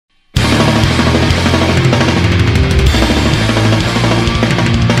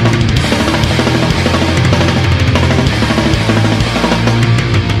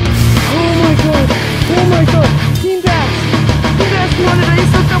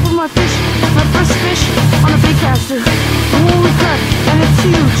monster. Holy crap, and it's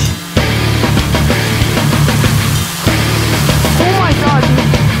huge. Oh my god, dude.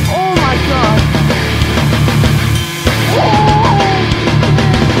 Oh my god. Oh,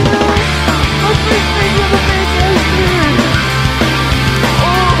 a big thing with a big ass dude.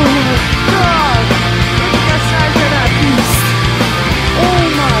 Oh my god. Look at the size of that beast. Oh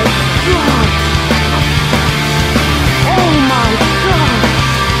my god. Oh my god.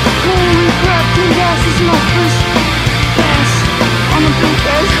 Holy crap, dude, this is my first pass on a big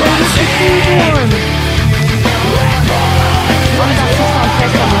ass dude. It's a cool one. I'm about 6 on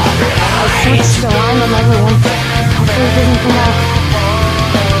test levels. I switched the line on everyone. Hopefully it doesn't come out.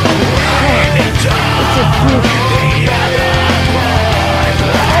 Oh, it's a proof.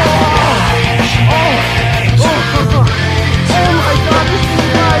 Oh my god, this is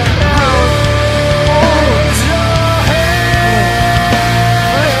nice now.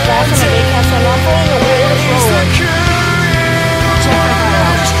 First class on a big house, I'm not pulling the way to forward. Check that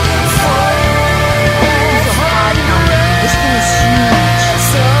out. This thing is huge.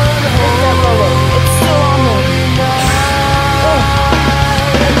 Look at that logo. It's still on there.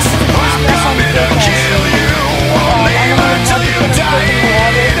 It's the best press on the big house. I'm gonna tell you to put in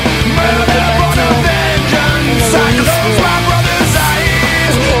the water and we'll get back to him in the release video.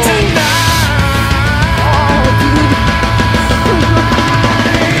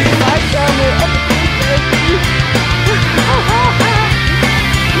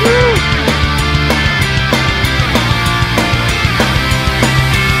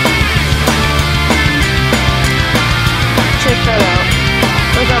 Check that out.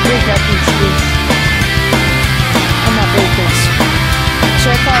 Look how big that beast is. I'm not big this.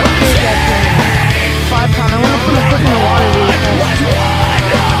 Check how big that thing is. 5 pound. I'm gonna put a foot in the water really fast.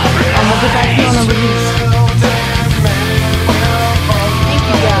 We'll get back to you on the release. Thank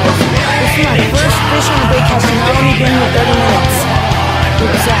you guys. This is my first fish on the big cast and I've only been here 30 minutes.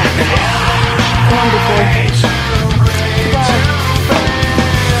 Exact. Come on, big boy. Goodbye.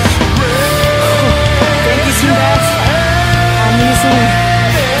 Thank you, Team Bass. I'm using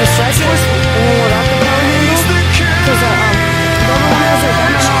the strike force without the power handle because the other one has like, I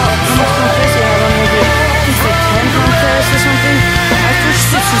don't know how much pound force you have on it. It's like 10 pound force or something. I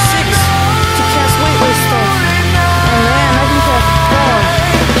switched it to 6 to cast weightless stuff. And man, I think that's far.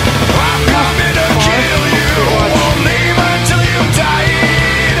 Not far.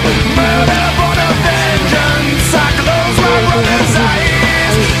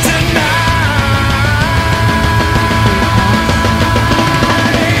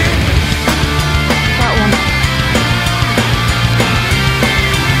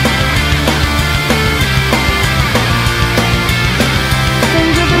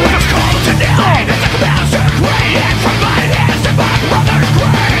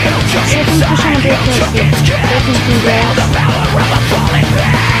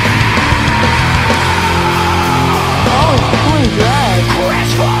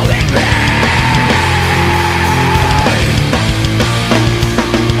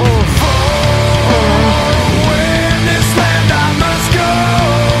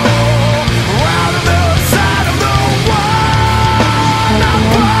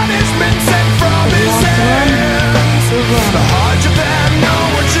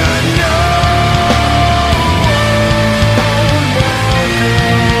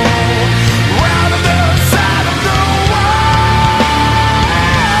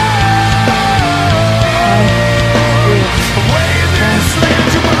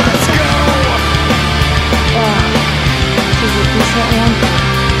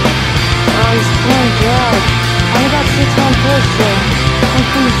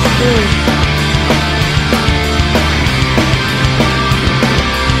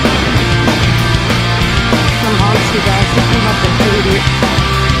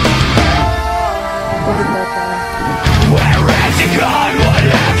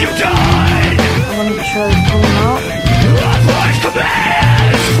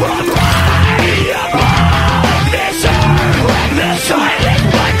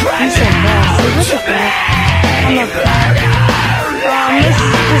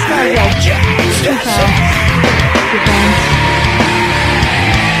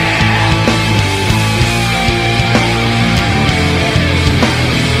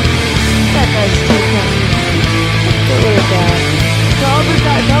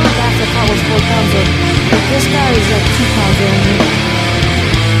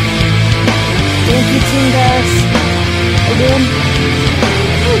 Again,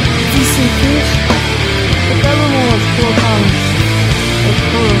 decent fish. The other one was 4 pounds. That's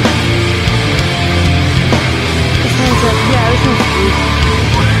cool. This one's like, yeah, this one's good.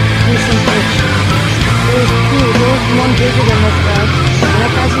 Decent fish. It was cool. bigger than this guy. And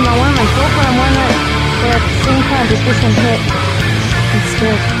that guy's in my one line. Both on one line. They're at the same time, but this one hit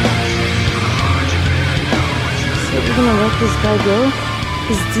instead. So we're gonna let this guy go.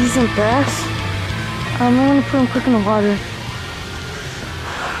 He's decent bass. I'm gonna put him quick in the water.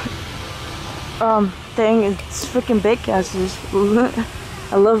 Dang, it's freaking bait casters.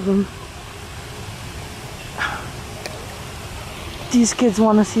 I love them. These kids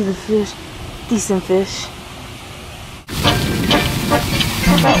want to see the fish. Decent fish.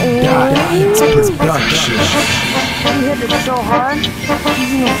 He hit it so hard.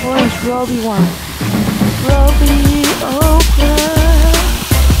 Using a 4-inch Roby one. Roby, open.